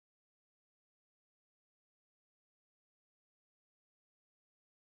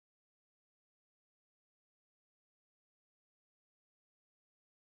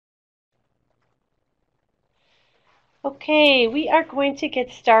Okay, we are going to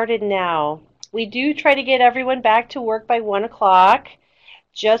get started now. We do try to get everyone back to work by 1 o'clock.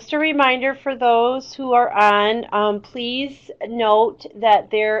 Just a reminder for those who are on, please note that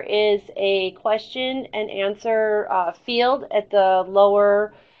there is a question and answer field at the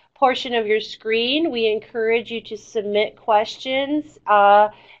lower portion of your screen. We encourage you to submit questions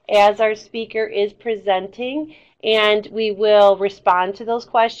as our speaker is presenting, and we will respond to those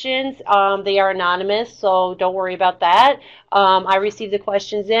questions. They are anonymous, so don't worry about that. I receive the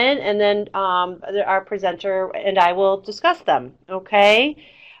questions in, and then our presenter and I will discuss them, okay?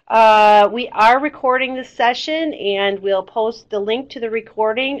 We are recording this session, and we'll post the link to the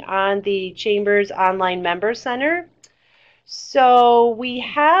recording on the Chamber's Online Member Center. So we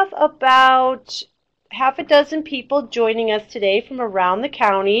have about half a dozen people joining us today from around the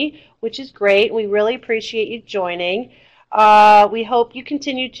county, which is great. We really appreciate you joining. We hope you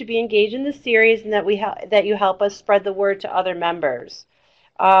continue to be engaged in the series and that you help us spread the word to other members.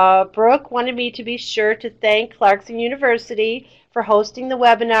 Brooke wanted me to be sure to thank Clarkson University for hosting the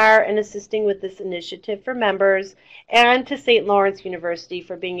webinar and assisting with this initiative for members, and to St. Lawrence University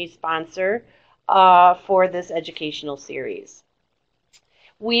for being a sponsor for this educational series.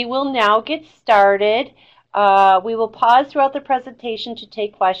 We will now get started. We will pause throughout the presentation to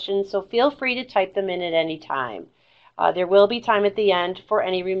take questions, so feel free to type them in at any time. There will be time at the end for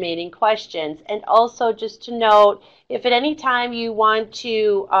any remaining questions. And also, just to note, if at any time you want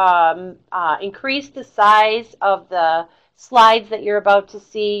to increase the size of the slides that you're about to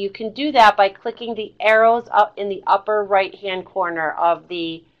see, you can do that by clicking the arrows up in the upper right-hand corner of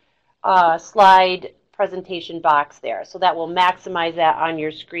the slide presentation box there. So that will maximize that on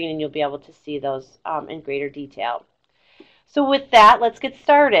your screen, and you'll be able to see those in greater detail. So with that, let's get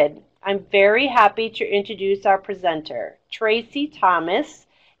started. I'm very happy to introduce our presenter. Tracy Thomas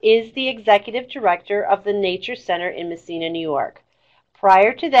is the Executive Director of the Nature Center in Massena, New York.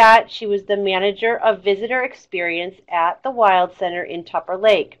 Prior to that, she was the Manager of Visitor Experience at the Wild Center in Tupper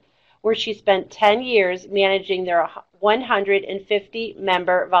Lake, where she spent 10 years managing their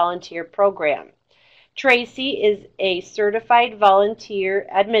 150-member volunteer program. Tracy is a certified volunteer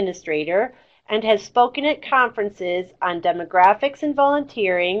administrator and has spoken at conferences on demographics and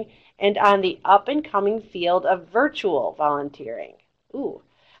volunteering and on the up-and-coming field of virtual volunteering. Ooh,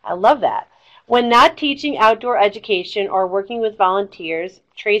 I love that. When not teaching outdoor education or working with volunteers,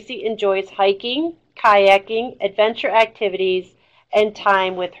 Tracy enjoys hiking, kayaking, adventure activities, and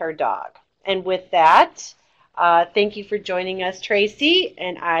time with her dog. And with that, thank you for joining us, Tracy,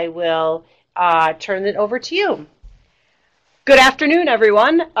 and I will turn it over to you. Good afternoon,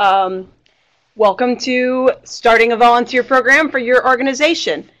 everyone. Welcome to starting a volunteer program for your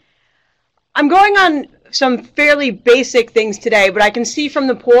organization. I'm going on some fairly basic things today, but I can see from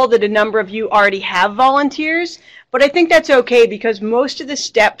the poll that a number of you already have volunteers, but I think that's okay because most of the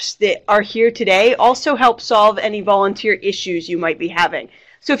steps that are here today also help solve any volunteer issues you might be having.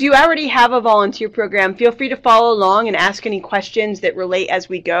 So if you already have a volunteer program, feel free to follow along and ask any questions that relate as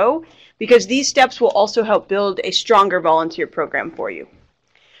we go, because these steps will also help build a stronger volunteer program for you.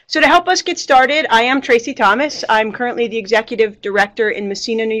 So to help us get started, I am Tracy Thomas. I'm currently the Executive Director in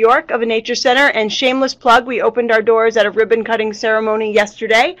Massena, New York of a nature center, and shameless plug, we opened our doors at a ribbon cutting ceremony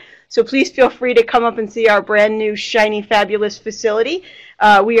yesterday. So please feel free to come up and see our brand new, shiny, fabulous facility.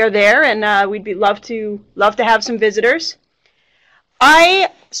 We are there, and we'd love to have some visitors. I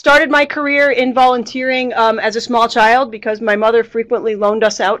started my career in volunteering as a small child because my mother frequently loaned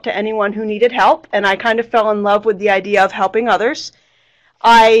us out to anyone who needed help, and I kind of fell in love with the idea of helping others.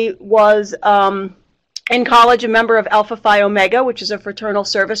 I was in college a member of Alpha Phi Omega, which is a fraternal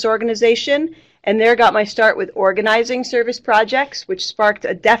service organization, and there got my start with organizing service projects, which sparked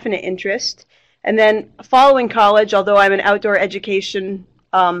a definite interest. And then following college, although I'm an outdoor education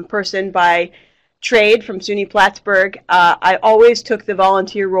person by trade from SUNY Plattsburgh, I always took the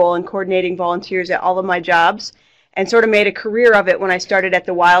volunteer role in coordinating volunteers at all of my jobs, and sort of made a career of it when I started at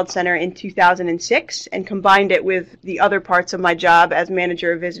the Wild Center in 2006 and combined it with the other parts of my job as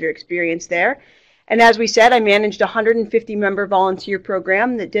manager of visitor experience there. And as we said, I managed a 150-member volunteer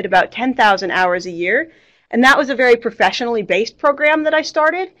program that did about 10,000 hours a year. And that was a very professionally based program that I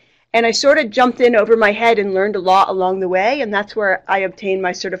started. And I sort of jumped in over my head and learned a lot along the way. And that's where I obtained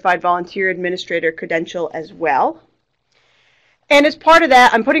my Certified Volunteer Administrator credential as well. And as part of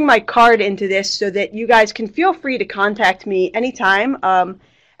that, I'm putting my card into this so that you guys can feel free to contact me anytime.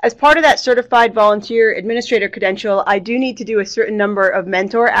 As part of that Certified Volunteer Administrator credential, I do need to do a certain number of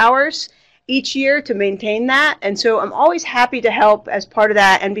mentor hours each year to maintain that. And so I'm always happy to help as part of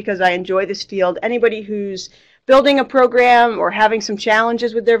that, and because I enjoy this field, anybody who's building a program or having some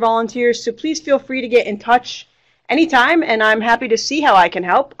challenges with their volunteers. So please feel free to get in touch anytime, and I'm happy to see how I can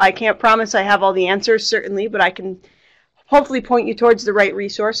help. I can't promise I have all the answers, certainly, but I can hopefully point you towards the right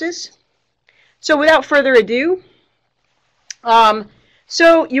resources. So without further ado,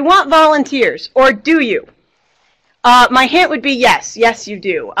 so you want volunteers, or do you? My hint would be yes. Yes, you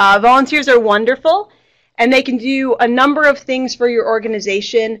do. Volunteers are wonderful, and they can do a number of things for your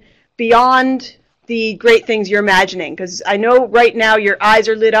organization beyond the great things you're imagining. Because I know right now your eyes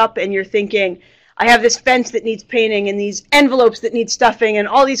are lit up and you're thinking, I have this fence that needs painting and these envelopes that need stuffing and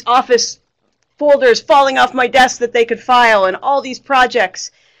all these office folders falling off my desk that they could file and all these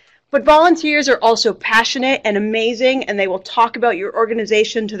projects. But volunteers are also passionate and amazing, and they will talk about your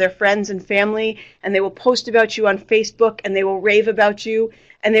organization to their friends and family, and they will post about you on Facebook, and they will rave about you,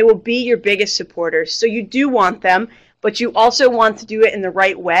 and they will be your biggest supporters. So you do want them, but you also want to do it in the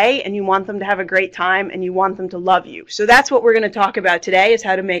right way, and you want them to have a great time, and you want them to love you. So that's what we're going to talk about today, is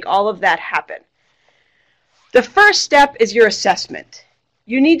how to make all of that happen. The first step is your assessment.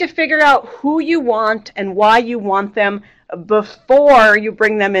 You need to figure out who you want and why you want them before you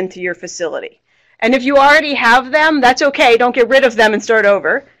bring them into your facility. And if you already have them, that's okay. Don't get rid of them and start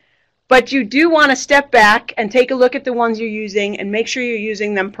over. But you do want to step back and take a look at the ones you're using and make sure you're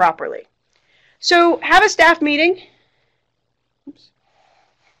using them properly. So have a staff meeting. Oops.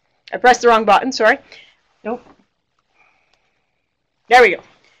 I pressed the wrong button, sorry. Nope. There we go.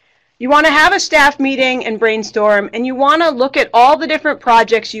 You want to have a staff meeting and brainstorm, and you want to look at all the different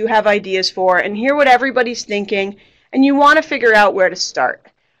projects you have ideas for and hear what everybody's thinking, and you want to figure out where to start.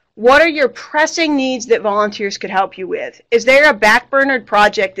 What are your pressing needs that volunteers could help you with? Is there a backburnered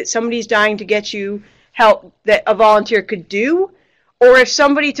project that somebody's dying to get you help that a volunteer could do? Or if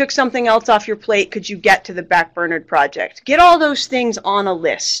somebody took something else off your plate, could you get to the backburnered project? Get all those things on a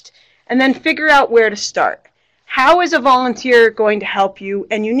list and then figure out where to start. How is a volunteer going to help you?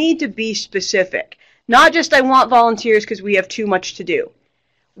 And you need to be specific. Not just I want volunteers because we have too much to do.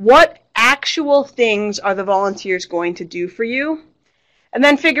 What actual things are the volunteers going to do for you? And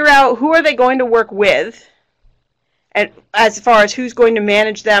then figure out who are they going to work with, and as far as who's going to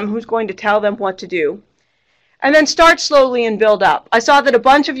manage them, who's going to tell them what to do. And then start slowly and build up. I saw that a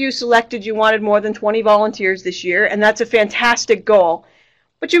bunch of you selected you wanted more than 20 volunteers this year, and that's a fantastic goal.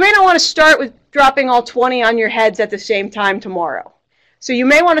 But you may not want to start with dropping all 20 on your heads at the same time tomorrow. So you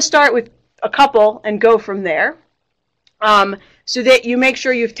may want to start with a couple and go from there. So that you make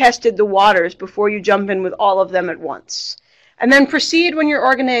sure you've tested the waters before you jump in with all of them at once. And then proceed when your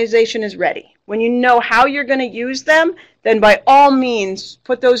organization is ready. When you know how you're going to use them, then by all means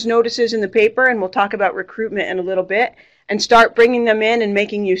put those notices in the paper, and we'll talk about recruitment in a little bit, and start bringing them in and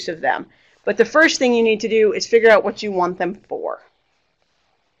making use of them. But the first thing you need to do is figure out what you want them for.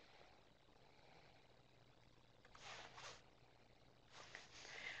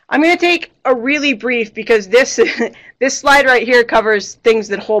 I'm going to take a really brief, because this slide right here covers things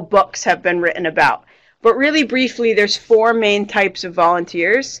that whole books have been written about. But really briefly, there's 4 main types of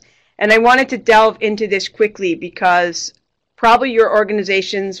volunteers. And I wanted to delve into this quickly because probably your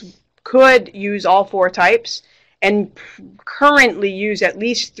organizations could use all 4 types and currently use at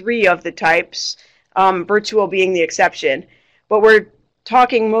least 3 of the types, virtual being the exception. But we're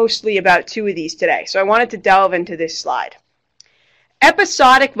talking mostly about 2 of these today. So I wanted to delve into this slide.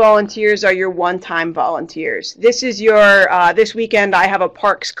 Episodic volunteers are your one-time volunteers. This is your, this weekend I have a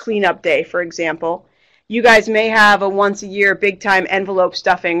parks cleanup day, for example. You guys may have a once-a-year big-time envelope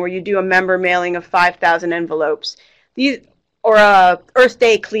stuffing where you do a member mailing of 5,000 envelopes. These, or a Earth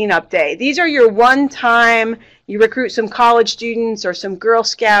Day cleanup day. These are your one-time, you recruit some college students or some Girl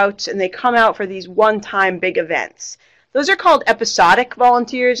Scouts, and they come out for these one-time big events. Those are called episodic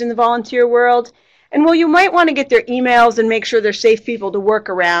volunteers in the volunteer world. And while you might want to get their emails and make sure they're safe people to work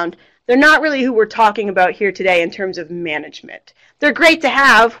around, they're not really who we're talking about here today in terms of management. They're great to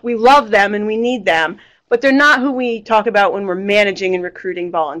have, we love them and we need them, but they're not who we talk about when we're managing and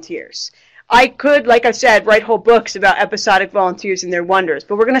recruiting volunteers. I could, like I said, write whole books about episodic volunteers and their wonders,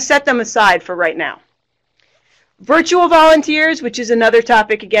 but we're going to set them aside for right now. Virtual volunteers, which is another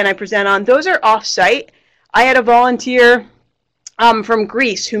topic again I present on, those are off-site. I had a volunteer from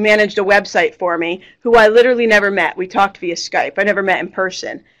Greece who managed a website for me, who I literally never met. We talked via Skype. I never met in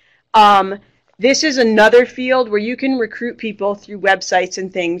person. This is another field where you can recruit people through websites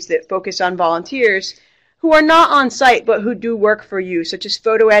and things that focus on volunteers who are not on site but who do work for you, such as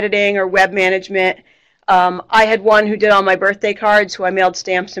photo editing or web management. I had one who did all my birthday cards, who I mailed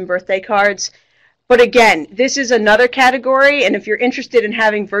stamps and birthday cards. But again, this is another category, and if you're interested in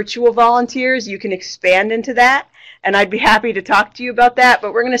having virtual volunteers, you can expand into that. And I'd be happy to talk to you about that,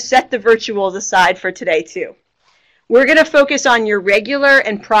 but we're going to set the virtuals aside for today too. We're going to focus on your regular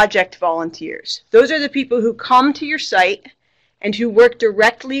and project volunteers. Those are the people who come to your site and who work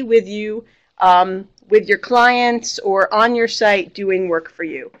directly with you, with your clients or on your site doing work for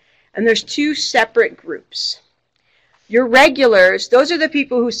you. And there's two separate groups. Your regulars, those are the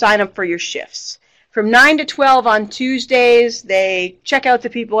people who sign up for your shifts. From 9 to 12 on Tuesdays, they check out the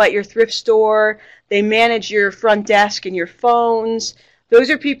people at your thrift store, they manage your front desk and your phones. Those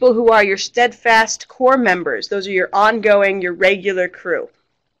are people who are your steadfast core members. Those are your ongoing, your regular crew.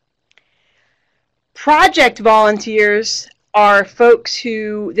 Project volunteers are folks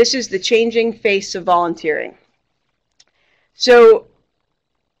who, this is the changing face of volunteering. So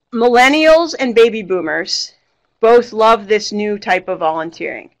millennials and baby boomers both love this new type of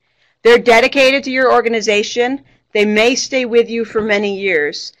volunteering. They're dedicated to your organization. They may stay with you for many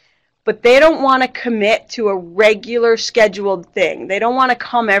years, but they don't want to commit to a regular scheduled thing. They don't want to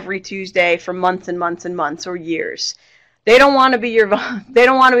come every Tuesday for months and months and months or years. They don't want to be they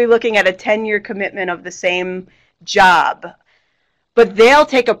don't want to be looking at a 10-year commitment of the same job. But they'll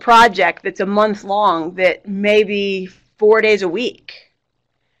take a project that's a month long that may be 4 days a week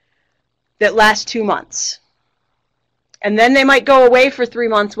that lasts 2 months. And then they might go away for 3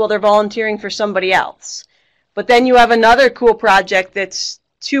 months while they're volunteering for somebody else. But then you have another cool project that's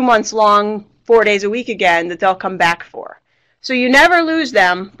 2 months long, 4 days a week again, that they'll come back for. So you never lose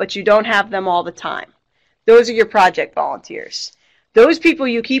them, but you don't have them all the time. Those are your project volunteers. Those people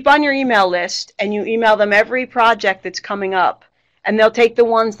you keep on your email list, and you email them every project that's coming up. And they'll take the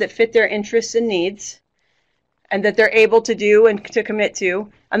ones that fit their interests and needs, and that they're able to do and to commit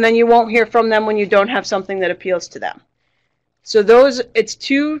to. And then you won't hear from them when you don't have something that appeals to them. So it's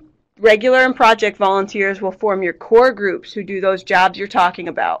two regular and project volunteers will form your core groups who do those jobs you're talking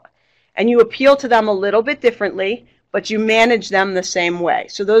about. And you appeal to them a little bit differently, but you manage them the same way.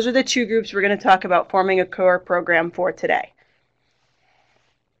 So those are the two groups we're going to talk about forming a core program for today.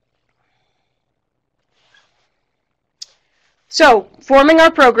 So forming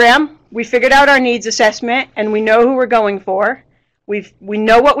our program, we figured out our needs assessment and we know who we're going for. We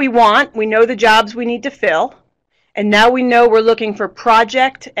know what we want. We know the jobs we need to fill. And now we know we're looking for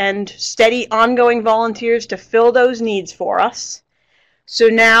project and steady ongoing volunteers to fill those needs for us. So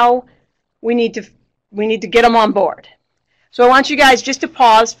now we need to get them on board. So I want you guys just to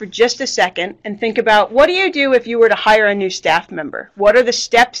pause for just a second and think about, what do you do if you were to hire a new staff member? What are the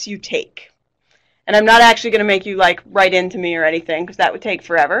steps you take? And I'm not actually going to make you write into me or anything, because that would take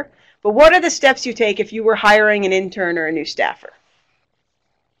forever. But what are the steps you take if you were hiring an intern or a new staffer?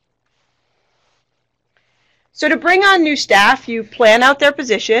 So to bring on new staff, you plan out their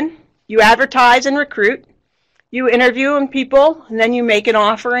position, you advertise and recruit, you interview people, and then you make an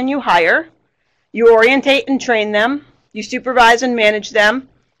offer and you hire. You orientate and train them, you supervise and manage them,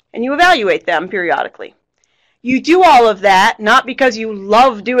 and you evaluate them periodically. You do all of that not because you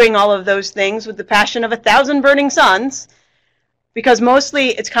love doing all of those things with the passion of 1,000 burning suns, because mostly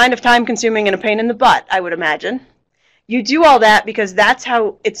it's kind of time-consuming and a pain in the butt, I would imagine. You do all that because that's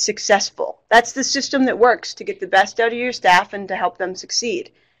how it's successful. That's the system that works to get the best out of your staff and to help them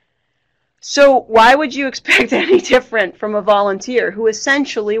succeed. So why would you expect any different from a volunteer who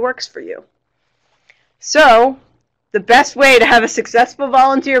essentially works for you? So the best way to have a successful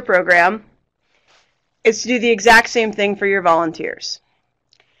volunteer program is to do the exact same thing for your volunteers.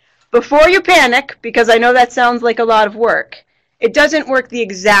 Before you panic, because I know that sounds like a lot of work, it doesn't work the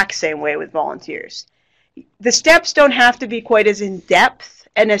exact same way with volunteers. The steps don't have to be quite as in-depth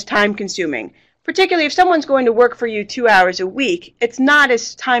and as time-consuming. Particularly if someone's going to work for you 2 hours a week, it's not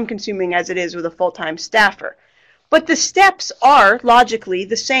as time-consuming as it is with a full-time staffer. But the steps are, logically,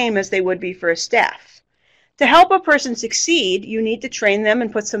 the same as they would be for a staff. To help a person succeed, you need to train them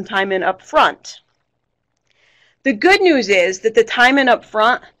and put some time in up front. The good news is that the time in up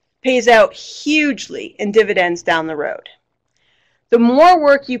front pays out hugely in dividends down the road. The more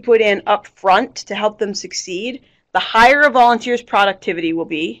work you put in up front to help them succeed, the higher a volunteer's productivity will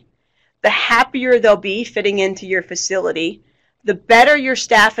be, the happier they'll be fitting into your facility, the better your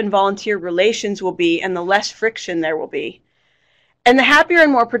staff and volunteer relations will be, and the less friction there will be. And the happier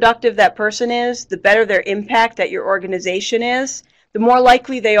and more productive that person is, the better their impact at your organization is, the more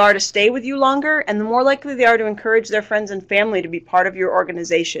likely they are to stay with you longer, and the more likely they are to encourage their friends and family to be part of your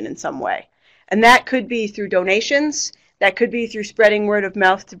organization in some way. And that could be through donations, that could be through spreading word of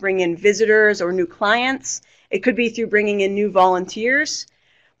mouth to bring in visitors or new clients, it could be through bringing in new volunteers.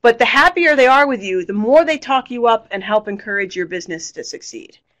 But the happier they are with you, the more they talk you up and help encourage your business to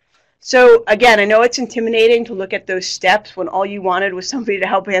succeed. So again, I know it's intimidating to look at those steps when all you wanted was somebody to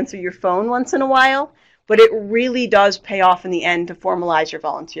help answer your phone once in a while, but it really does pay off in the end to formalize your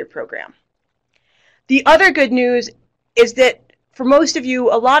volunteer program. The other good news is that for most of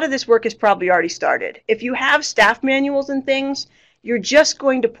you, a lot of this work is probably already started. If you have staff manuals and things, you're just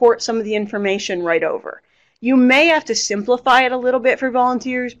going to port some of the information right over. You may have to simplify it a little bit for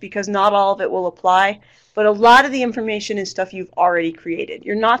volunteers because not all of it will apply, but a lot of the information is stuff you've already created.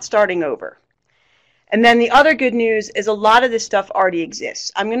 You're not starting over. And then the other good news is a lot of this stuff already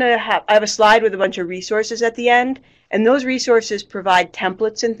exists. I have a slide with a bunch of resources at the end, and those resources provide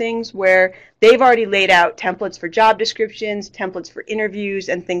templates and things where they've already laid out templates for job descriptions, templates for interviews,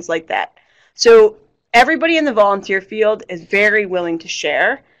 and things like that. So everybody in the volunteer field is very willing to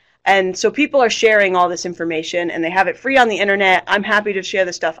share. And so people are sharing all this information, and they have it free on the internet. I'm happy to share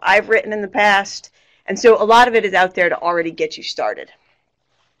the stuff I've written in the past. And so a lot of it is out there to already get you started.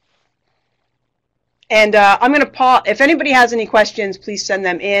 And I'm going to pause. If anybody has any questions, please send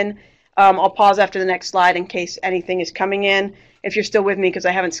them in. I'll pause after the next slide in case anything is coming in, if you're still with me, because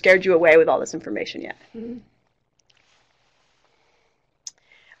I haven't scared you away with all this information yet. Mm-hmm.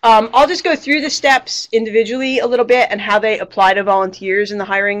 I'll just go through the steps individually a little bit and how they apply to volunteers in the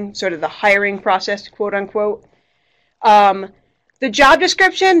hiring, sort of the hiring process, quote unquote. The job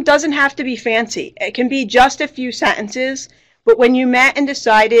description doesn't have to be fancy. It can be just a few sentences, but when you met and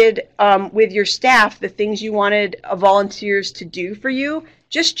decided with your staff the things you wanted volunteers to do for you,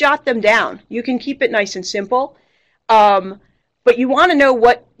 just jot them down. You can keep it nice and simple, but you want to know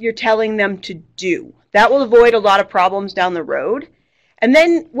what you're telling them to do. That will avoid a lot of problems down the road. And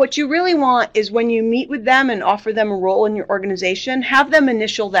then what you really want is when you meet with them and offer them a role in your organization, have them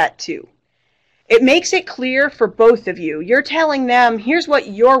initial that too. It makes it clear for both of you. You're telling them, here's what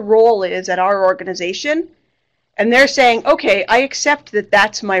your role is at our organization. And they're saying, okay, I accept that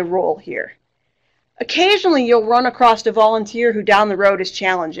that's my role here. Occasionally you'll run across a volunteer who down the road is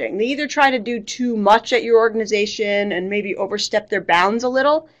challenging. They either try to do too much at your organization and maybe overstep their bounds a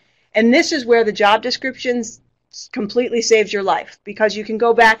little. And this is where the job descriptions completely saves your life, because you can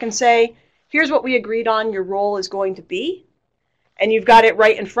go back and say, here's what we agreed on your role is going to be, and you've got it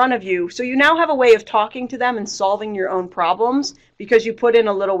right in front of you. So you now have a way of talking to them and solving your own problems because you put in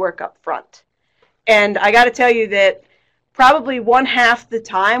a little work up front. And I got to tell you that probably 1/2 the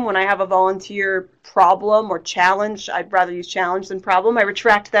time when I have a volunteer problem or challenge, I'd rather use challenge than problem, I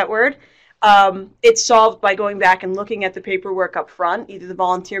retract that word, it's solved by going back and looking at the paperwork up front, either the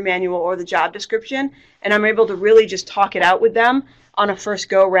volunteer manual or the job description, and I'm able to really just talk it out with them on a first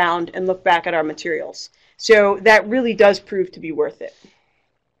go round and look back at our materials. So that really does prove to be worth it.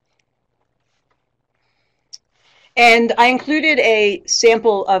 And I included a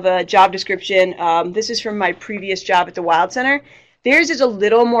sample of a job description. This is from my previous job at the Wild Center. Theirs is a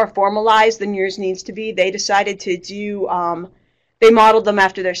little more formalized than yours needs to be. They decided to do they modeled them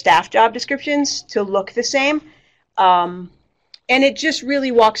after their staff job descriptions to look the same. And it just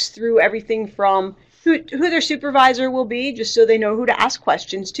really walks through everything from who their supervisor will be, just so they know who to ask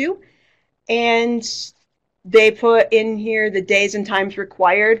questions to. And they put in here the days and times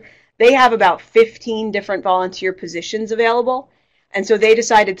required. They have about 15 different volunteer positions available. And so they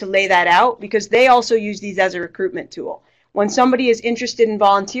decided to lay that out because they also use these as a recruitment tool. When somebody is interested in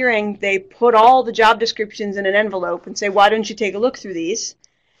volunteering, they put all the job descriptions in an envelope and say, why don't you take a look through these?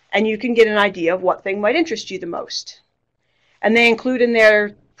 And you can get an idea of what thing might interest you the most. And they include in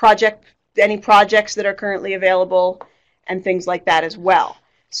their project any projects that are currently available and things like that as well.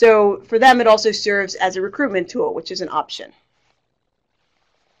 So for them, it also serves as a recruitment tool, which is an option.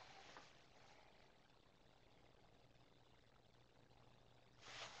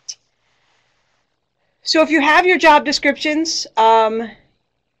 So if you have your job descriptions,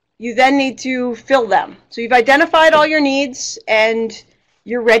 you then need to fill them. So you've identified all your needs and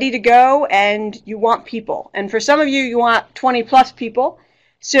you're ready to go and you want people. And for some of you, you want 20 plus people.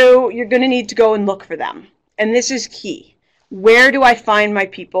 So you're going to need to go and look for them. And this is key. Where do I find my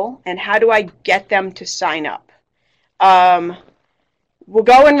people and how do I get them to sign up? We'll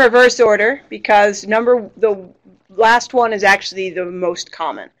go in reverse order because the last one is actually the most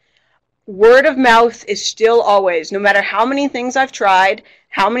common. Word of mouth is still always, no matter how many things I've tried,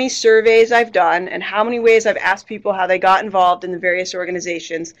 how many surveys I've done, and how many ways I've asked people how they got involved in the various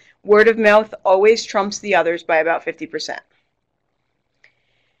organizations, word of mouth always trumps the others by about 50%.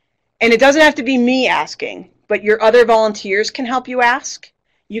 And it doesn't have to be me asking, but your other volunteers can help you ask.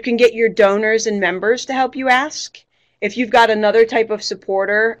 You can get your donors and members to help you ask. If you've got another type of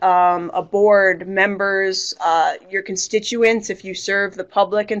supporter, a board, members, your constituents, if you serve the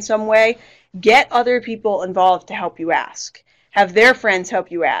public in some way, get other people involved to help you ask. Have their friends help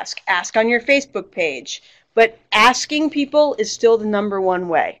you ask. Ask on your Facebook page. But asking people is still the #1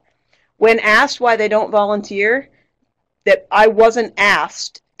 way. When asked why they don't volunteer, that I wasn't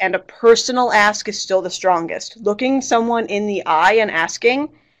asked and a personal ask is still the strongest. Looking someone in the eye and asking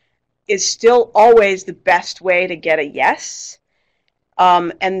is still always the best way to get a yes.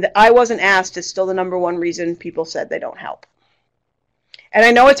 And the I wasn't asked is still the #1 reason people said they don't help. And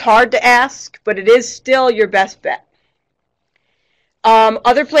I know it's hard to ask, but it is still your best bet.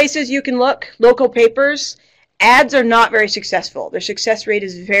 Other places you can look, local papers. Ads are not very successful. Their success rate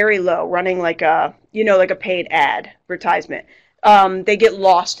is very low, running like a paid advertisement. They get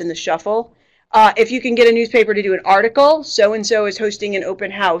lost in the shuffle. If you can get a newspaper to do an article, so-and-so is hosting an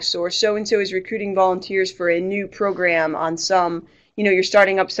open house, or so-and-so is recruiting volunteers for a new program on some, you're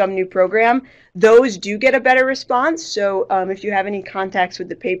starting up some new program, those do get a better response. So if you have any contacts with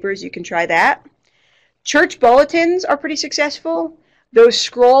the papers, you can try that. Church bulletins are pretty successful. Those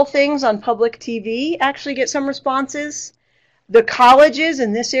scroll things on public TV actually get some responses. The colleges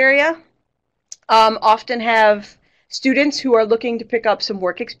in this area often have students who are looking to pick up some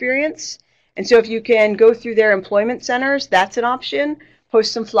work experience. And so if you can go through their employment centers, that's an option.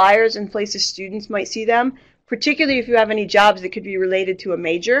 Post some flyers in places students might see them, particularly if you have any jobs that could be related to a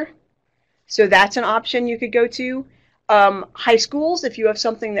major. So that's an option you could go to. High schools, if you have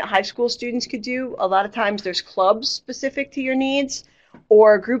something that high school students could do, a lot of times there's clubs specific to your needs,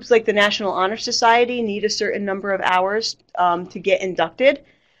 or groups like the National Honor Society need a certain number of hours to get inducted.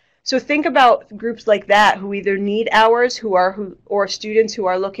 So think about groups like that who either need hours, or students who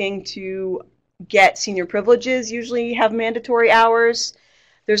are looking to get senior privileges usually have mandatory hours.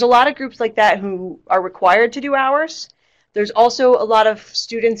 There's a lot of groups like that who are required to do hours. There's also a lot of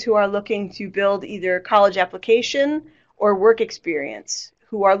students who are looking to build either college application or work experience,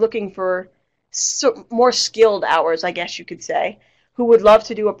 who are looking for more skilled hours, I guess you could say, who would love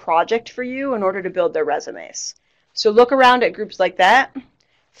to do a project for you in order to build their resumes. So look around at groups like that.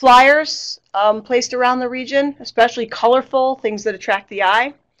 Flyers placed around the region, especially colorful, things that attract the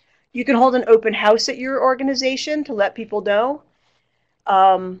eye. You can hold an open house at your organization to let people know.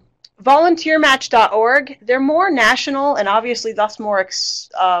 Volunteermatch.org, they're more national and obviously thus more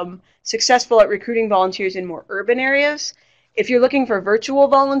successful at recruiting volunteers in more urban areas. If you're looking for virtual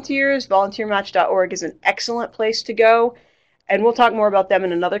volunteers, volunteermatch.org is an excellent place to go. And we'll talk more about them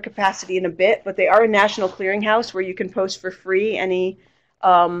in another capacity in a bit, but they are a national clearinghouse where you can post for free any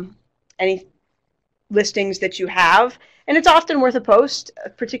listings that you have. And it's often worth a post,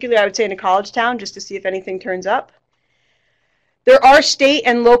 particularly I would say in a college town, just to see if anything turns up. There are state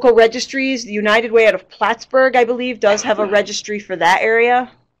and local registries. The United Way out of Plattsburgh, I believe, does have a registry for that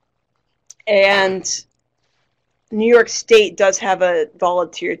area. And New York State does have a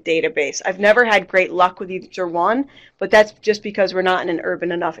volunteer database. I've never had great luck with either one, but that's just because we're not in an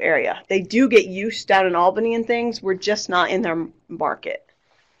urban enough area. They do get use down in Albany and things. We're just not in their market.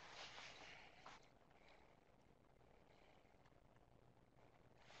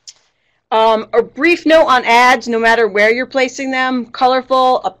 A brief note on ads, no matter where you're placing them.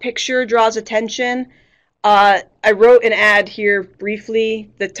 Colorful, a picture draws attention. I wrote an ad here briefly.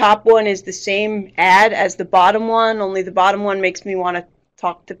 The top one is the same ad as the bottom one, only the bottom one makes me want to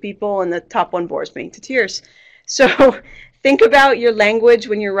talk to people and the top one bores me to tears. So think about your language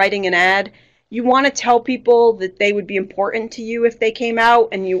when you're writing an ad. You want to tell people that they would be important to you if they came out,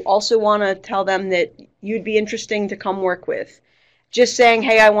 and you also want to tell them that you'd be interesting to come work with. Just saying,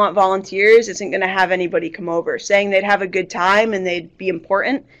 hey, I want volunteers isn't going to have anybody come over. Saying they'd have a good time and they'd be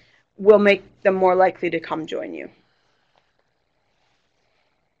important will make them more likely to come join you.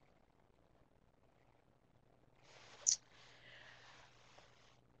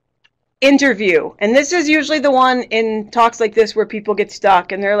 Interview. And this is usually the one in talks like this where people get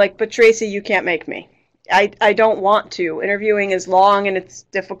stuck and they're like, but Tracy, you can't make me. I don't want to. Interviewing is long and it's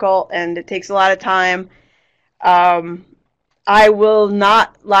difficult and it takes a lot of time. I will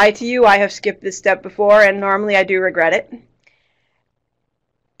not lie to you. I have skipped this step before and normally I do regret it.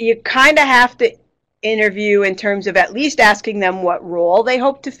 You kind of have to interview in terms of at least asking them what role they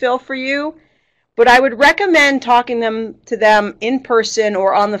hope to fill for you. But I would recommend talking to them in person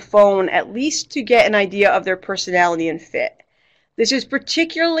or on the phone, at least to get an idea of their personality and fit. This is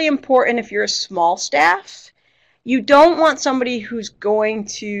particularly important if you're a small staff. You don't want somebody who's going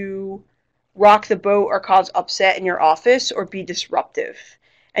to rock the boat or cause upset in your office or be disruptive.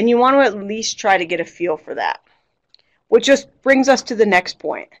 And you want to at least try to get a feel for that. Which just brings us to the next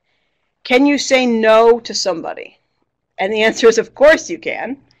point. Can you say no to somebody? And the answer is, of course you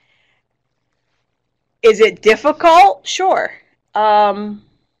can. Is it difficult? Sure.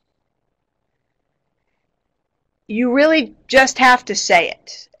 You really just have to say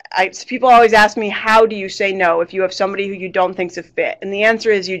it. People always ask me, how do you say no if you have somebody who you don't think's a fit? And the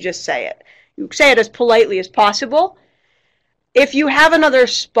answer is you just say it. You say it as politely as possible. If you have another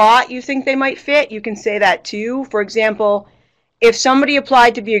spot you think they might fit, you can say that too. For example, if somebody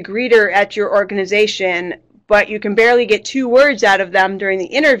applied to be a greeter at your organization, but you can barely get 2 words out of them during the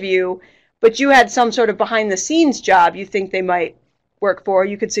interview, but you had some sort of behind-the-scenes job you think they might work for,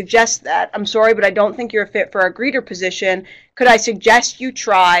 you could suggest that. I'm sorry, but I don't think you're a fit for our greeter position. Could I suggest you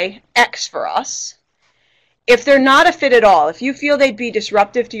try X for us? If they're not a fit at all, if you feel they'd be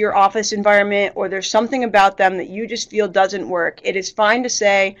disruptive to your office environment or there's something about them that you just feel doesn't work, it is fine to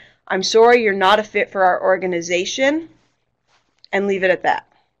say, I'm sorry, you're not a fit for our organization, and leave it at that.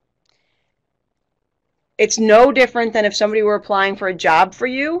 It's no different than if somebody were applying for a job for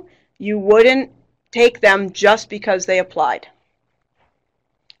you. You wouldn't take them just because they applied.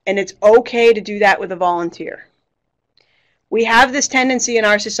 And it's okay to do that with a volunteer. We have this tendency in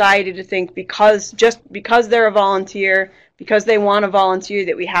our society to think just because they're a volunteer, because they want to volunteer,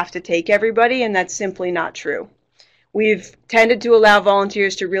 that we have to take everybody, and that's simply not true. We've tended to allow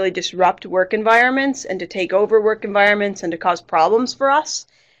volunteers to really disrupt work environments and to take over work environments and to cause problems for us,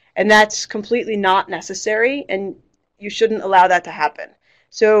 and that's completely not necessary, and you shouldn't allow that to happen.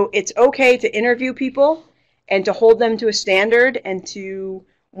 So it's okay to interview people and to hold them to a standard and to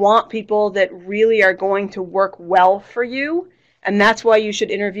want people that really are going to work well for you, and that's why you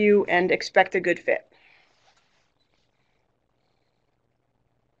should interview and expect a good fit.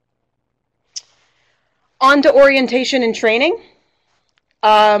 On to orientation and training.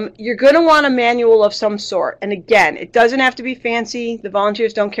 You're going to want a manual of some sort, and again, it doesn't have to be fancy. The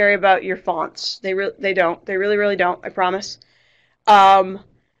volunteers don't care about your fonts. They don't. They really don't, I promise.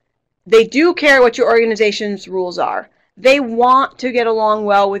 They do care what your organization's rules are. They want to get along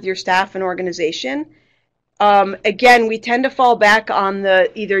well with your staff and organization. Again, we tend to fall back on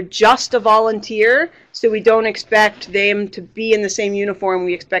the either just a volunteer, so we don't expect them to be in the same uniform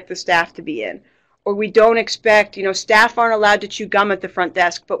we expect the staff to be in. Or we don't expect, staff aren't allowed to chew gum at the front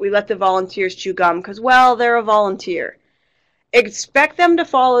desk, but we let the volunteers chew gum because, well, they're a volunteer. Expect them to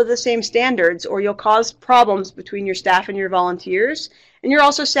follow the same standards or you'll cause problems between your staff and your volunteers. And you're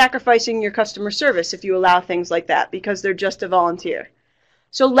also sacrificing your customer service if you allow things like that because they're just a volunteer.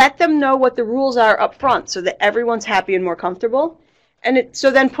 So let them know what the rules are up front so that everyone's happy and more comfortable. So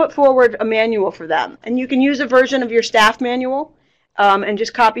then put forward a manual for them. And you can use a version of your staff manual and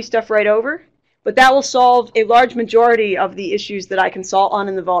just copy stuff right over. But that will solve a large majority of the issues that I consult on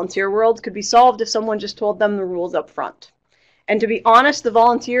in the volunteer world could be solved if someone just told them the rules up front. And to be honest, the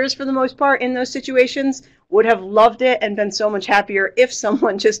volunteers, for the most part, in those situations would have loved it and been so much happier if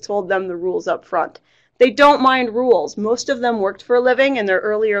someone just told them the rules up front. They don't mind rules. Most of them worked for a living in their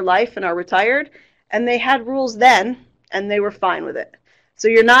earlier life and are retired, and they had rules then, and they were fine with it. So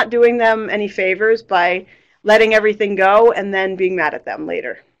you're not doing them any favors by letting everything go and then being mad at them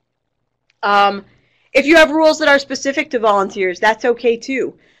later. If you have rules that are specific to volunteers, that's okay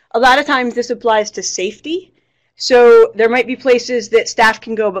too. A lot of times this applies to safety. So there might be places that staff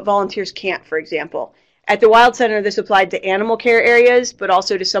can go but volunteers can't, for example. At the Wild Center, this applied to animal care areas, but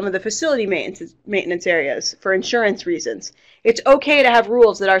also to some of the facility maintenance areas for insurance reasons. It's okay to have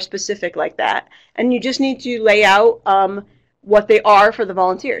rules that are specific like that, and you just need to lay out what they are for the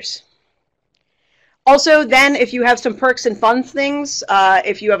volunteers. Also, then, if you have some perks and fun things,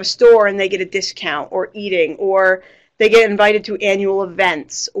 if you have a store and they get a discount or eating, or they get invited to annual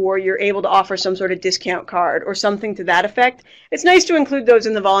events, or you're able to offer some sort of discount card or something to that effect, it's nice to include those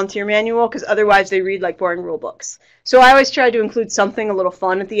in the volunteer manual because otherwise they read like boring rule books. So I always try to include something a little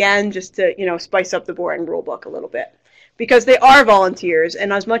fun at the end just to, spice up the boring rule book a little bit. Because they are volunteers,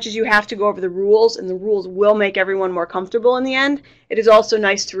 and as much as you have to go over the rules, and the rules will make everyone more comfortable in the end, it is also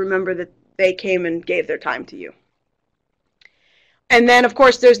nice to remember that they came and gave their time to you. And then, of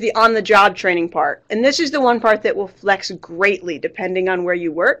course, there's the on-the-job training part. And this is the one part that will flex greatly depending on where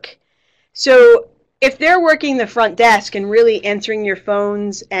you work. So if they're working the front desk and really answering your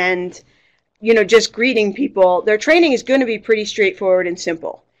phones and, just greeting people, their training is going to be pretty straightforward and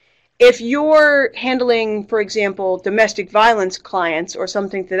simple. If you're handling, for example, domestic violence clients or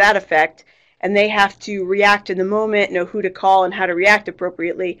something to that effect, and they have to react in the moment, know who to call and how to react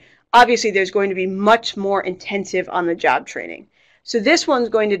appropriately, obviously there's going to be much more intensive on-the-job training. So this one's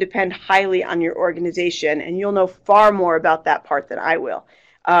going to depend highly on your organization, and you'll know far more about that part than I will.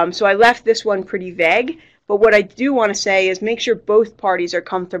 So I left this one pretty vague, but what I do want to say is make sure both parties are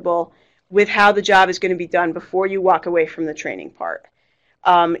comfortable with how the job is going to be done before you walk away from the training part.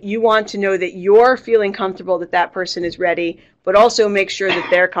 You want to know that you're feeling comfortable that that person is ready, but also make sure that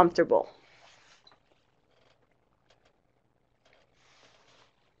they're comfortable.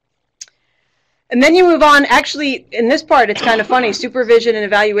 And then you move on. Actually, in this part, it's kind of funny. Supervision and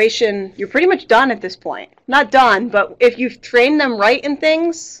evaluation, you're pretty much done at this point. Not done, but if you've trained them right in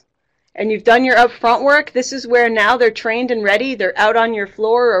things and you've done your upfront work, this is where now they're trained and ready. They're out on your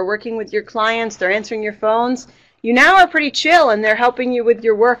floor or working with your clients. They're answering your phones. You now are pretty chill, and they're helping you with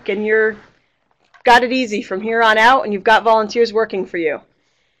your work, and you're got it easy from here on out, and you've got volunteers working for you.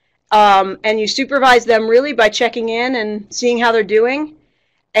 And you supervise them really by checking in and seeing how they're doing.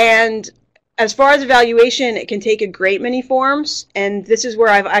 And as far as evaluation, it can take a great many forms, and this is where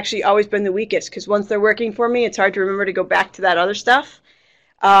I've actually always been the weakest, because once they're working for me, it's hard to remember to go back to that other stuff.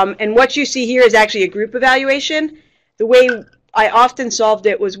 And what you see here is actually a group evaluation. The way I often solved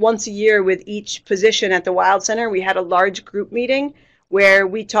it was once a year with each position at the Wild Center. We had a large group meeting where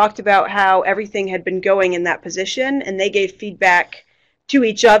we talked about how everything had been going in that position, and they gave feedback to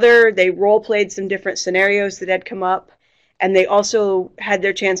each other. They role-played some different scenarios that had come up. And they also had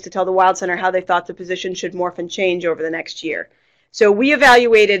their chance to tell the Wild Center how they thought the position should morph and change over the next year. So we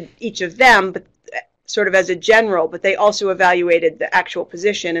evaluated each of them, but sort of as a general, but they also evaluated the actual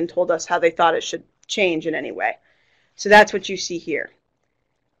position and told us how they thought it should change in any way. So that's what you see here.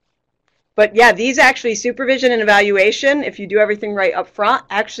 But yeah, these actually, supervision and evaluation, if you do everything right up front,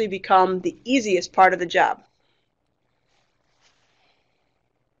 actually become the easiest part of the job.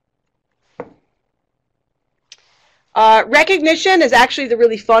 Recognition is actually the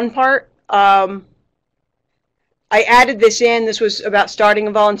really fun part. I added this in. This was about starting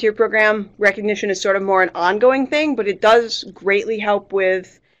a volunteer program. Recognition is sort of more an ongoing thing, but it does greatly help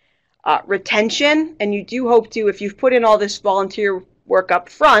with retention. And you do hope to, if you've put in all this volunteer work up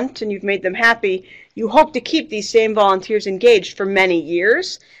front and you've made them happy, you hope to keep these same volunteers engaged for many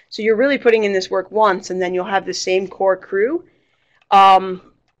years. So you're really putting in this work once, and then you'll have the same core crew.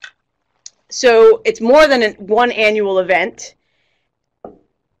 So it's more than one annual event.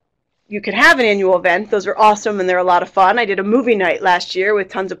 You can have an annual event. Those are awesome, and they're a lot of fun. I did a movie night last year with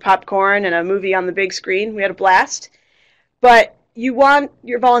tons of popcorn and a movie on the big screen. We had a blast. But you want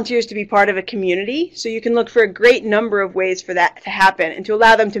your volunteers to be part of a community, so you can look for a great number of ways for that to happen and to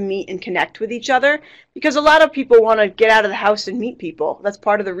allow them to meet and connect with each other, because a lot of people want to get out of the house and meet people. That's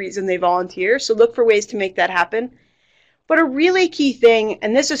part of the reason they volunteer, so look for ways to make that happen. But a really key thing,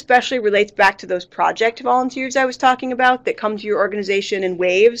 and this especially relates back to those project volunteers I was talking about that come to your organization in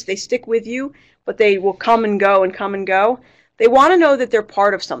waves. They stick with you, but they will come and go and come and go. They want to know that they're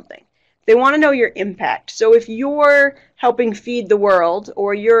part of something. They want to know your impact. So if you're helping feed the world,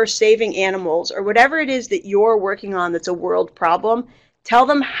 or you're saving animals, or whatever it is that you're working on that's a world problem, tell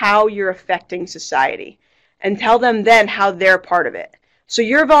them how you're affecting society, and tell them then how they're part of it. So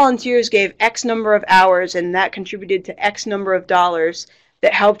your volunteers gave X number of hours, and that contributed to X number of dollars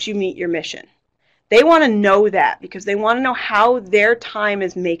that helped you meet your mission. They want to know that because they want to know how their time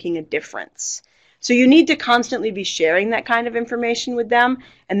is making a difference. So you need to constantly be sharing that kind of information with them,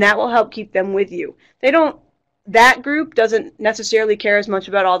 and that will help keep them with you. That group doesn't necessarily care as much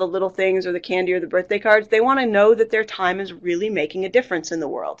about all the little things or the candy or the birthday cards. They want to know that their time is really making a difference in the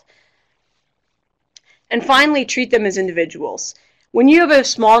world. And finally, treat them as individuals. When you have a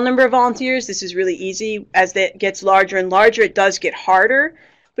small number of volunteers, this is really easy. As it gets larger and larger, it does get harder.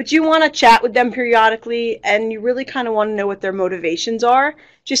 But you want to chat with them periodically, and you really kind of want to know what their motivations are,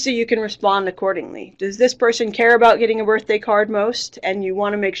 just so you can respond accordingly. Does this person care about getting a birthday card most? And you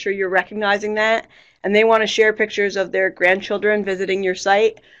want to make sure you're recognizing that. And they want to share pictures of their grandchildren visiting your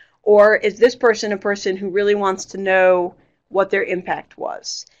site? Or is this person a person who really wants to know what their impact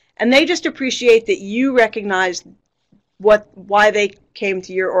was? And they just appreciate that you recognize why they came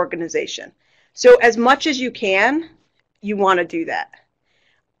to your organization. So as much as you can, you want to do that.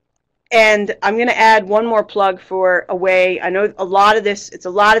 And I'm going to add one more plug for a way. I know a lot of this, it's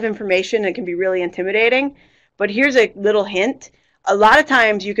a lot of information, and it can be really intimidating, but here's a little hint. A lot of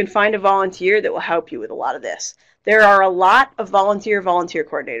times you can find a volunteer that will help you with a lot of this. There are a lot of volunteer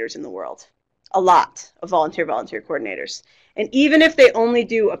coordinators in the world. A lot of volunteer coordinators. And even if they only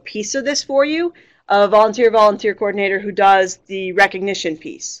do a piece of this for you, a volunteer coordinator who does the recognition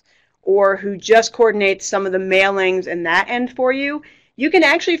piece, or who just coordinates some of the mailings and that end for you, you can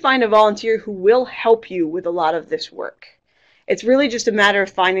actually find a volunteer who will help you with a lot of this work. It's really just a matter of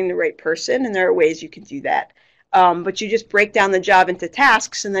finding the right person, and there are ways you can do that. But you just break down the job into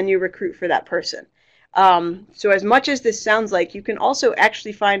tasks, and then you recruit for that person. So as much as this sounds like, you can also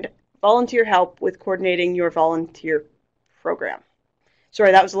actually find volunteer help with coordinating your volunteer program.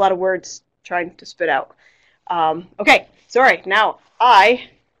 Sorry, that was a lot of words trying to spit out. Okay, sorry. Now I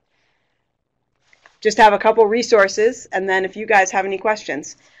just have a couple resources, and then if you guys have any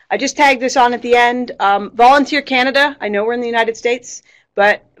questions. I just tagged this on at the end. Volunteer Canada, I know we're in the United States,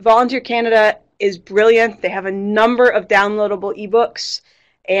 but Volunteer Canada is brilliant. They have a number of downloadable ebooks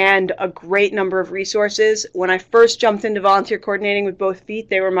and a great number of resources. When I first jumped into volunteer coordinating with both feet,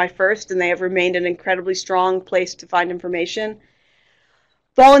 they were my first, and they have remained an incredibly strong place to find information.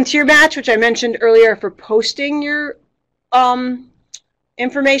 Volunteer Match, which I mentioned earlier for posting your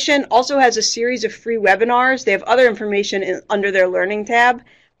information, also has a series of free webinars. They have other information under their Learning tab,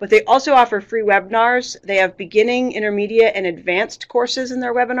 but they also offer free webinars. They have beginning, intermediate, and advanced courses in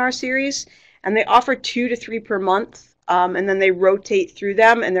their webinar series, and they offer 2 to 3 per month, and then they rotate through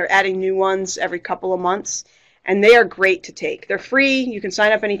them, and they're adding new ones every couple of months, and they are great to take. They're free. You can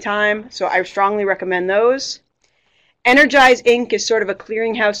sign up anytime, so I strongly recommend those. Energize Inc. is sort of a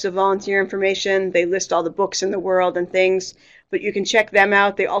clearinghouse of volunteer information. They list all the books in the world and things, but you can check them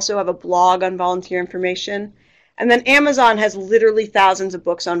out. They also have a blog on volunteer information. And then Amazon has literally thousands of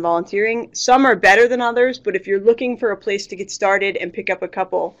books on volunteering. Some are better than others, but if you're looking for a place to get started and pick up a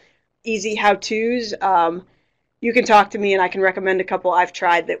couple easy how-tos, you can talk to me and I can recommend a couple I've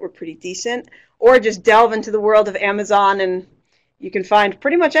tried that were pretty decent. Or just delve into the world of Amazon and you can find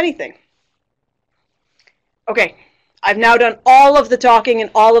pretty much anything. Okay. I've now done all of the talking in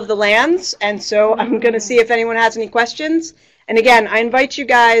all of the lands, and so I'm going to see if anyone has any questions. And again, I invite you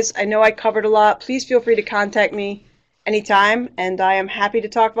guys. I know I covered a lot. Please feel free to contact me anytime, and I am happy to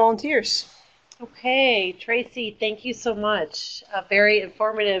talk volunteers. Okay, Tracy, thank you so much. A very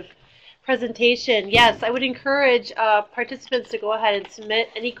informative presentation. Yes, I would encourage participants to go ahead and submit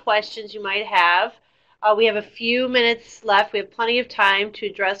any questions you might have. We have a few minutes left. We have plenty of time to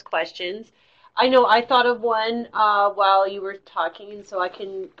address questions. I know I thought of one while you were talking, and so I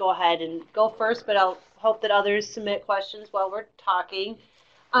can go ahead and go first, but I'll hope that others submit questions while we're talking.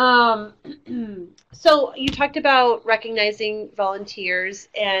 So you talked about recognizing volunteers,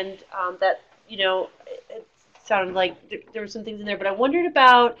 and that, you know, it sounded like there were some things in there, but I wondered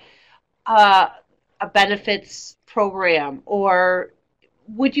about a benefits program, or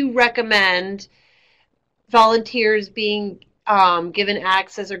would you recommend volunteers being given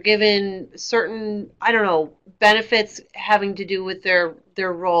access or given certain, I don't know, benefits having to do with their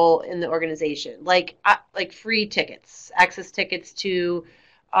role in the organization, like free tickets, access tickets to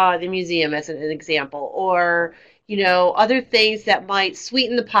the museum as an example, or, you know, other things that might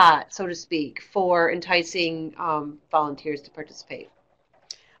sweeten the pot, so to speak, for enticing volunteers to participate?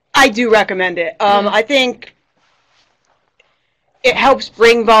 I do recommend it. I think it helps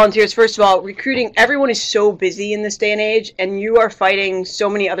bring volunteers. First of all, recruiting, everyone is so busy in this day and age, and you are fighting so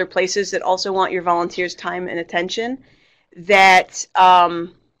many other places that also want your volunteers' time and attention, that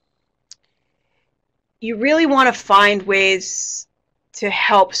you really want to find ways to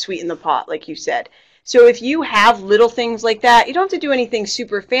help sweeten the pot, like you said. So if you have little things like that, you don't have to do anything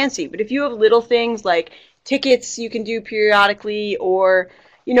super fancy, but if you have little things like tickets you can do periodically, or,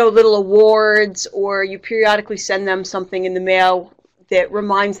 you know, little awards, or you periodically send them something in the mail that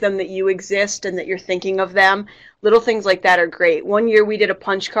reminds them that you exist and that you're thinking of them. Little things like that are great. One year we did a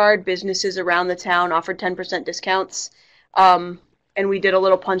punch card. Businesses around the town offered 10% discounts, and we did a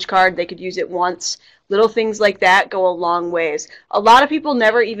little punch card. They could use it once. Little things like that go a long ways. A lot of people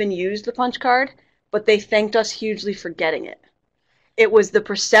never even used the punch card, but they thanked us hugely for getting it. It was the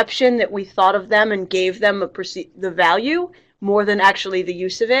perception that we thought of them and gave them the value more than actually the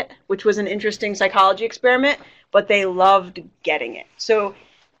use of it, which was an interesting psychology experiment, but they loved getting it. So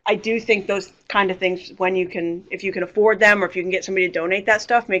I do think those kind of things, when you can, if you can afford them, or if you can get somebody to donate that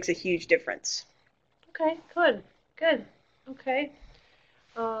stuff, makes a huge difference. Okay, good. Okay.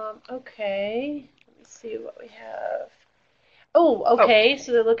 Okay, let me see what we have. Oh, okay,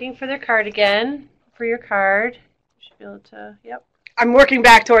 so they're looking for their card again, for your card. You should be able to, yep. I'm working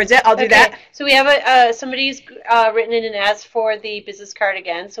back towards it. I'll do that. So we have somebody's written in and asked for the business card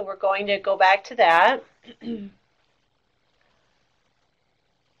again, so we're going to go back to that.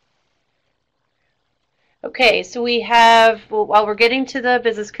 Okay, so we have, well, while we're getting to the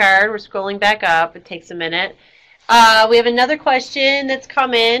business card, we're scrolling back up. It takes a minute. We have another question that's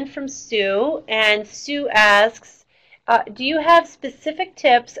come in from Sue, and Sue asks, do you have specific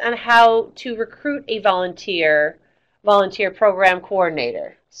tips on how to recruit a volunteer program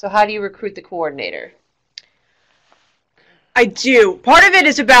coordinator? So how do you recruit the coordinator? I do. Part of it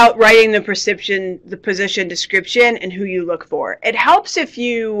is about writing the position description and who you look for. It helps if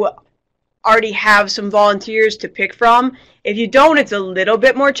you already have some volunteers to pick from. If you don't, it's a little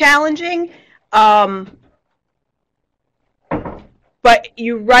bit more challenging. But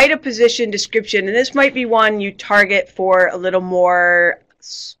you write a position description, and this might be one you target for a little more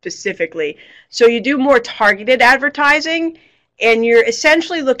specifically. So you do more targeted advertising, and you're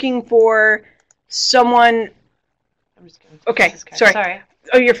essentially looking for someone. I'm just going to sorry.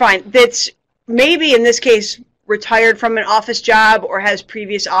 Oh, you're fine. That's maybe in this case retired from an office job or has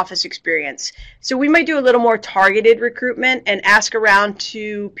previous office experience. So we might do a little more targeted recruitment and ask around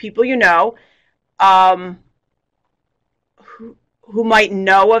to people you know, who might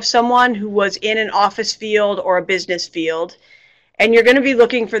know of someone who was in an office field or a business field, and you're going to be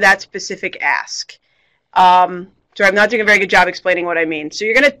looking for that specific ask. So I'm not doing a very good job explaining what I mean. So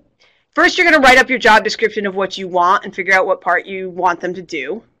you're going to write up your job description of what you want and figure out what part you want them to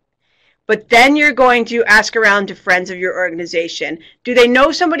do. But then you're going to ask around to friends of your organization. Do they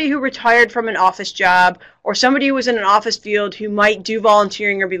know somebody who retired from an office job or somebody who was in an office field who might do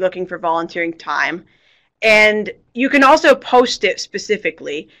volunteering or be looking for volunteering time? And you can also post it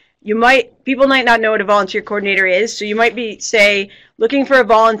specifically. People might not know what a volunteer coordinator is, so you might be, say, looking for a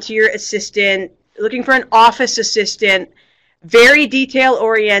volunteer assistant, looking for an office assistant, very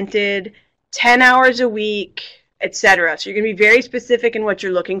detail-oriented, 10 hours a week, etc. So you're going to be very specific in what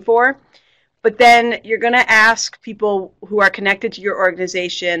you're looking for. But then you're going to ask people who are connected to your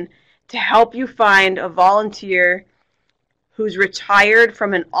organization to help you find a volunteer who's retired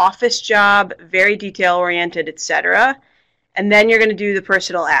from an office job, very detail-oriented, etc. And then you're going to do the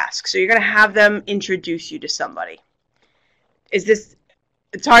personal ask. So you're going to have them introduce you to somebody. It's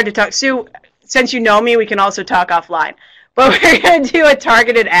hard to talk. Sue, since you know me, we can also talk offline. But we're going to do a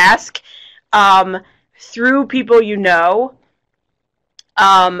targeted ask through people you know.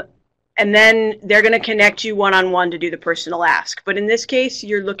 And then they're going to connect you one-on-one to do the personal ask. But in this case,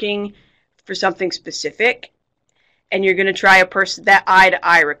 you're looking for something specific, and you're going to try that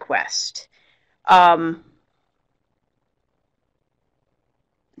eye-to-eye request. So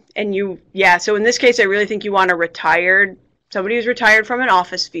in this case, I really think you want somebody who's retired from an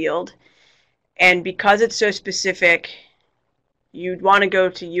office field. And because it's so specific, you'd want to go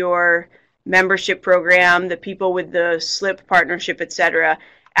to your membership program, the people with the SLIP partnership, etc.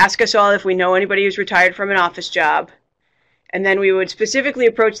 Ask us all if we know anybody who's retired from an office job. And then we would specifically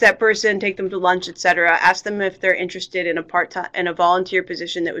approach that person, take them to lunch, etc. Ask them if they're interested in a volunteer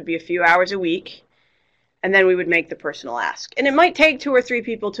position that would be a few hours a week. And then we would make the personal ask. And it might take 2 or 3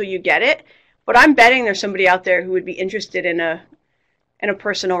 people till you get it, but I'm betting there's somebody out there who would be interested in a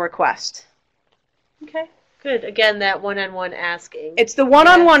personal request. Okay, good. Again, that one-on-one asking. It's the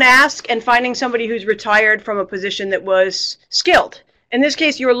one-on-one ask and finding somebody who's retired from a position that was skilled. In this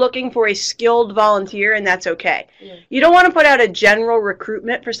case, you're looking for a skilled volunteer, and that's okay. Yeah. You don't want to put out a general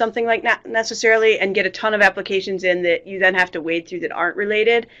recruitment for something like that necessarily and get a ton of applications in that you then have to wade through that aren't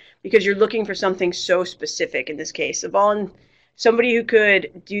related, because you're looking for something so specific in this case. Somebody who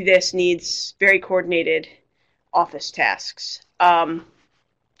could do this needs very coordinated office tasks.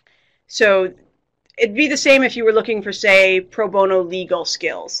 So it'd be the same if you were looking for, say, pro bono legal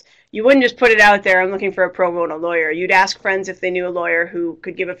skills. You wouldn't just put it out there, I'm looking for a pro bono lawyer. You'd ask friends if they knew a lawyer who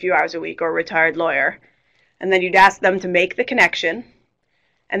could give a few hours a week or a retired lawyer. And then you'd ask them to make the connection,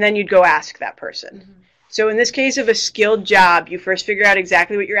 and then you'd go ask that person. Mm-hmm. So in this case of a skilled job, you first figure out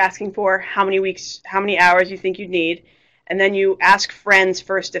exactly what you're asking for, how many weeks, how many hours you think you'd need, and then you ask friends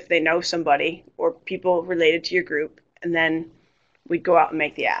first if they know somebody or people related to your group, and then we'd go out and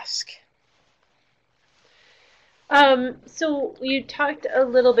make the ask. So you talked a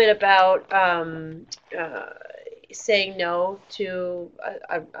little bit about saying no to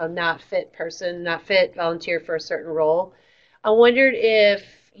a not fit person, not fit volunteer for a certain role. I wondered if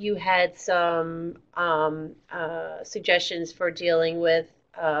you had some suggestions for dealing with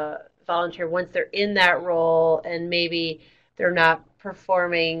volunteer once they're in that role and maybe they're not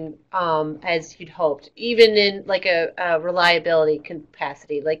performing as you'd hoped, even in like a reliability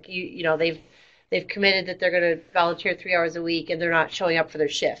capacity. Like they've committed that they're going to volunteer 3 hours a week and they're not showing up for their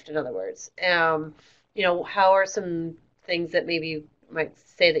shift, in other words. How are some things that maybe you might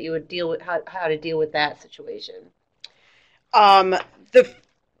say that you would deal with, how to deal with that situation?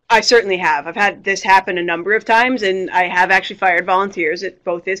 I certainly have. I've had this happen a number of times, and I have actually fired volunteers. It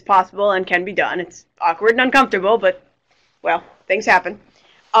both is possible and can be done. It's awkward and uncomfortable, but, well, things happen.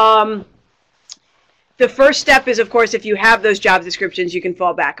 The first step is, of course, if you have those job descriptions, you can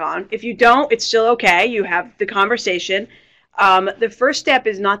fall back on. If you don't, it's still okay. You have the conversation. The first step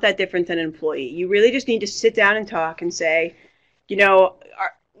is not that different than an employee. You really just need to sit down and talk and say,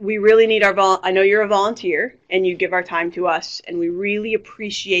 we really need I know you're a volunteer and you give our time to us, and we really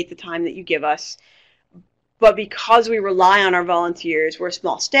appreciate the time that you give us. But because we rely on our volunteers, we're a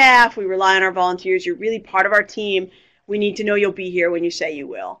small staff, we rely on our volunteers, you're really part of our team, we need to know you'll be here when you say you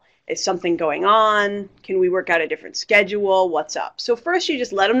will. Is something going on? Can we work out a different schedule? What's up? So first you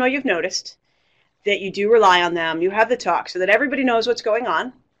just let them know you've noticed, that you do rely on them. You have the talk so that everybody knows what's going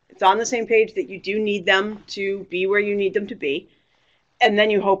on. It's on the same page that you do need them to be where you need them to be. And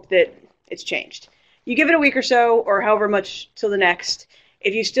then you hope that it's changed. You give it a week or so, or however much till the next.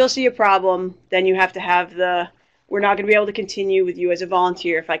 If you still see a problem, then you have to have we're not going to be able to continue with you as a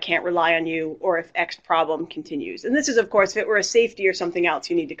volunteer if I can't rely on you, or if X problem continues. And this is, of course, if it were a safety or something else,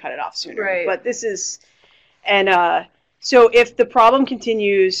 you need to cut it off sooner. Right. But this is, and so if the problem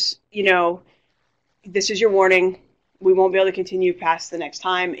continues, this is your warning. We won't be able to continue past the next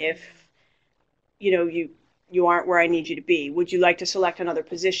time if, you aren't where I need you to be. Would you like to select another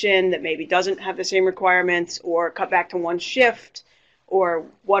position that maybe doesn't have the same requirements, or cut back to one shift? Or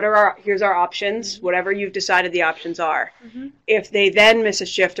here's our options, whatever you've decided the options are. Mm-hmm. If they then miss a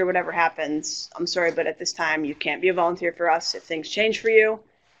shift or whatever happens, I'm sorry, but at this time you can't be a volunteer for us. If things change for you,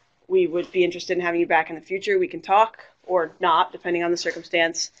 we would be interested in having you back in the future. We can talk, or not, depending on the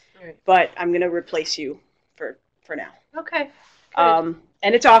circumstance. Right. But I'm going to replace you for now. Okay.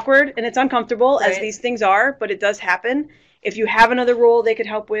 And it's awkward and it's uncomfortable, right, as these things are, but it does happen. If you have another role they could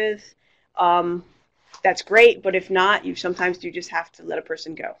help with, that's great, but if not, you sometimes do just have to let a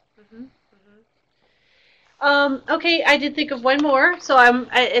person go. Mm-hmm. Mm-hmm. Okay, I did think of one more. So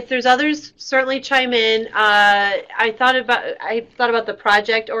if there's others, certainly chime in. I thought about the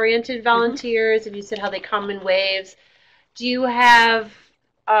project-oriented volunteers, mm-hmm, and you said how they come in waves. Do you have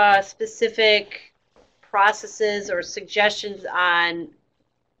specific processes or suggestions on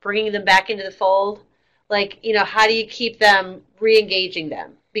bringing them back into the fold? Like, how do you keep them, re-engaging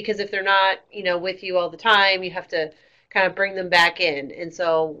them? Because if they're not, with you all the time, you have to kind of bring them back in. And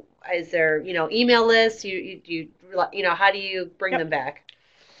so is there, email lists? How do you bring them back?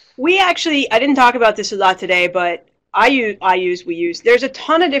 We actually, I didn't talk about this a lot today, but we use, there's a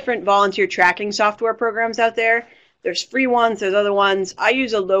ton of different volunteer tracking software programs out there. There's free ones, there's other ones. I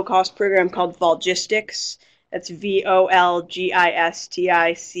use a low-cost program called Volgistics. That's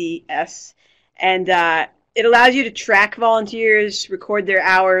VOLGISTICS. And it allows you to track volunteers, record their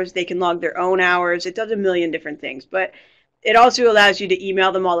hours. They can log their own hours. It does a million different things. But it also allows you to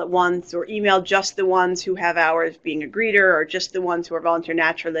email them all at once, or email just the ones who have hours being a greeter, or just the ones who are volunteer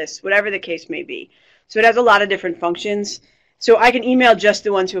naturalists, whatever the case may be. So it has a lot of different functions. So I can email just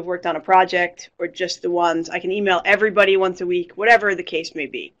the ones who have worked on a project, or just the ones. I can email everybody once a week, whatever the case may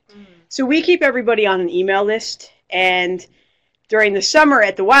be. Mm-hmm. So we keep everybody on an email list, and during the summer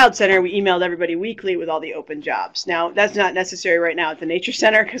at the Wild Center, we emailed everybody weekly with all the open jobs. Now, that's not necessary right now at the Nature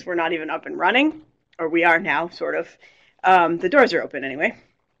Center because we're not even up and running, or we are now, sort of. The doors are open anyway.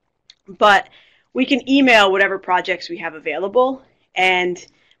 But we can email whatever projects we have available, and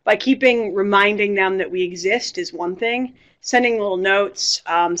by reminding them that we exist is one thing. Sending little notes,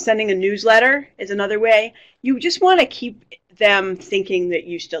 sending a newsletter is another way. You just want to keep them thinking that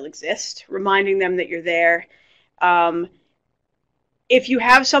you still exist, reminding them that you're there. If you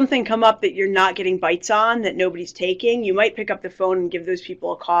have something come up that you're not getting bites on, that nobody's taking, you might pick up the phone and give those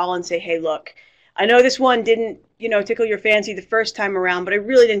people a call and say, hey, look, I know this one didn't, tickle your fancy the first time around, but I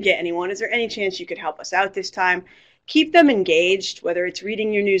really didn't get anyone. Is there any chance you could help us out this time? Keep them engaged, whether it's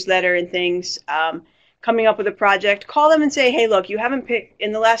reading your newsletter and things, coming up with a project. Call them and say, hey, look,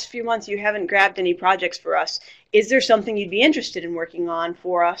 in the last few months, you haven't grabbed any projects for us. Is there something you'd be interested in working on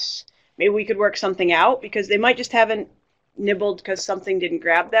for us? Maybe we could work something out, because they might just haven't nibbled because something didn't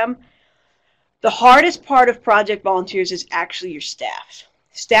grab them. The hardest part of project volunteers is actually your staff.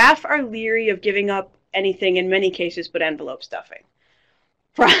 Staff are leery of giving up anything in many cases but envelope stuffing.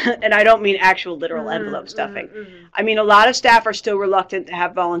 And I don't mean actual literal envelope stuffing. I mean, a lot of staff are still reluctant to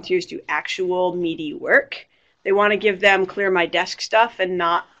have volunteers do actual meaty work. They want to give them clear my desk stuff and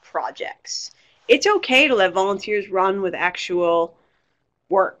not projects. It's okay to let volunteers run with actual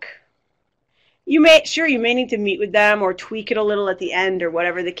work. You may need to meet with them or tweak it a little at the end, or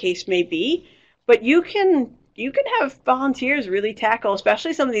whatever the case may be, but you can have volunteers really tackle,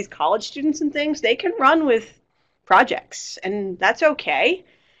 especially some of these college students and things. They can run with projects, and that's okay.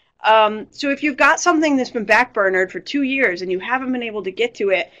 So if you've got something that's been backburnered for 2 years and you haven't been able to get to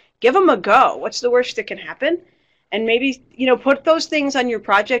it, give them a go. What's the worst that can happen? And maybe, put those things on your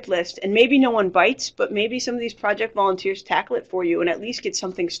project list, and maybe no one bites, but maybe some of these project volunteers tackle it for you and at least get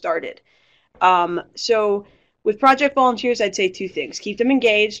something started. So with project volunteers, I'd say 2 things. Keep them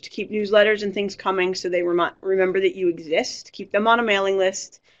engaged, keep newsletters and things coming so they remember that you exist. Keep them on a mailing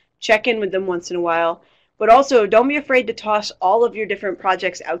list, check in with them once in a while. But also, don't be afraid to toss all of your different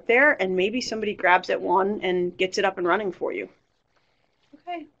projects out there, and maybe somebody grabs at one and gets it up and running for you.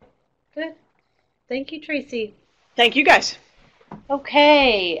 Okay, good. Thank you, Tracy. Thank you, guys.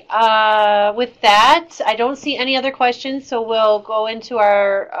 Okay, with that, I don't see any other questions, so we'll go into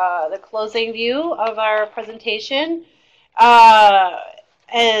the closing view of our presentation.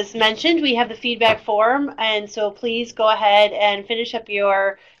 As mentioned, we have the feedback form, and so please go ahead and finish up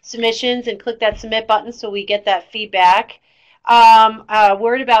your submissions and click that submit button so we get that feedback.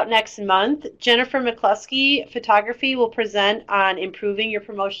 Word about next month, Jennifer McCluskey Photography will present on improving your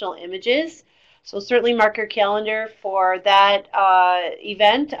promotional images. So certainly mark your calendar for that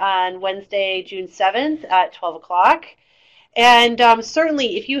event on Wednesday, June 7th at 12 o'clock. And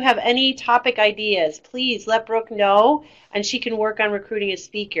certainly, if you have any topic ideas, please let Brooke know, and she can work on recruiting a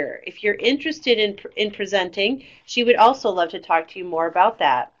speaker. If you're interested in presenting, she would also love to talk to you more about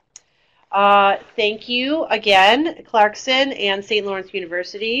that. Thank you again, Clarkson and St. Lawrence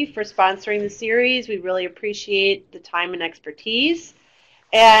University, for sponsoring the series. We really appreciate the time and expertise.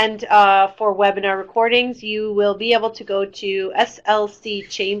 And for webinar recordings, you will be able to go to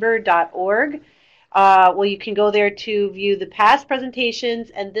slcchamber.org. Well, you can go there to view the past presentations,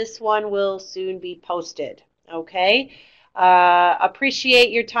 and this one will soon be posted. Okay.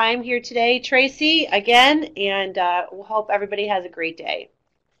 Appreciate your time here today, Tracy, again, and we'll hope everybody has a great day.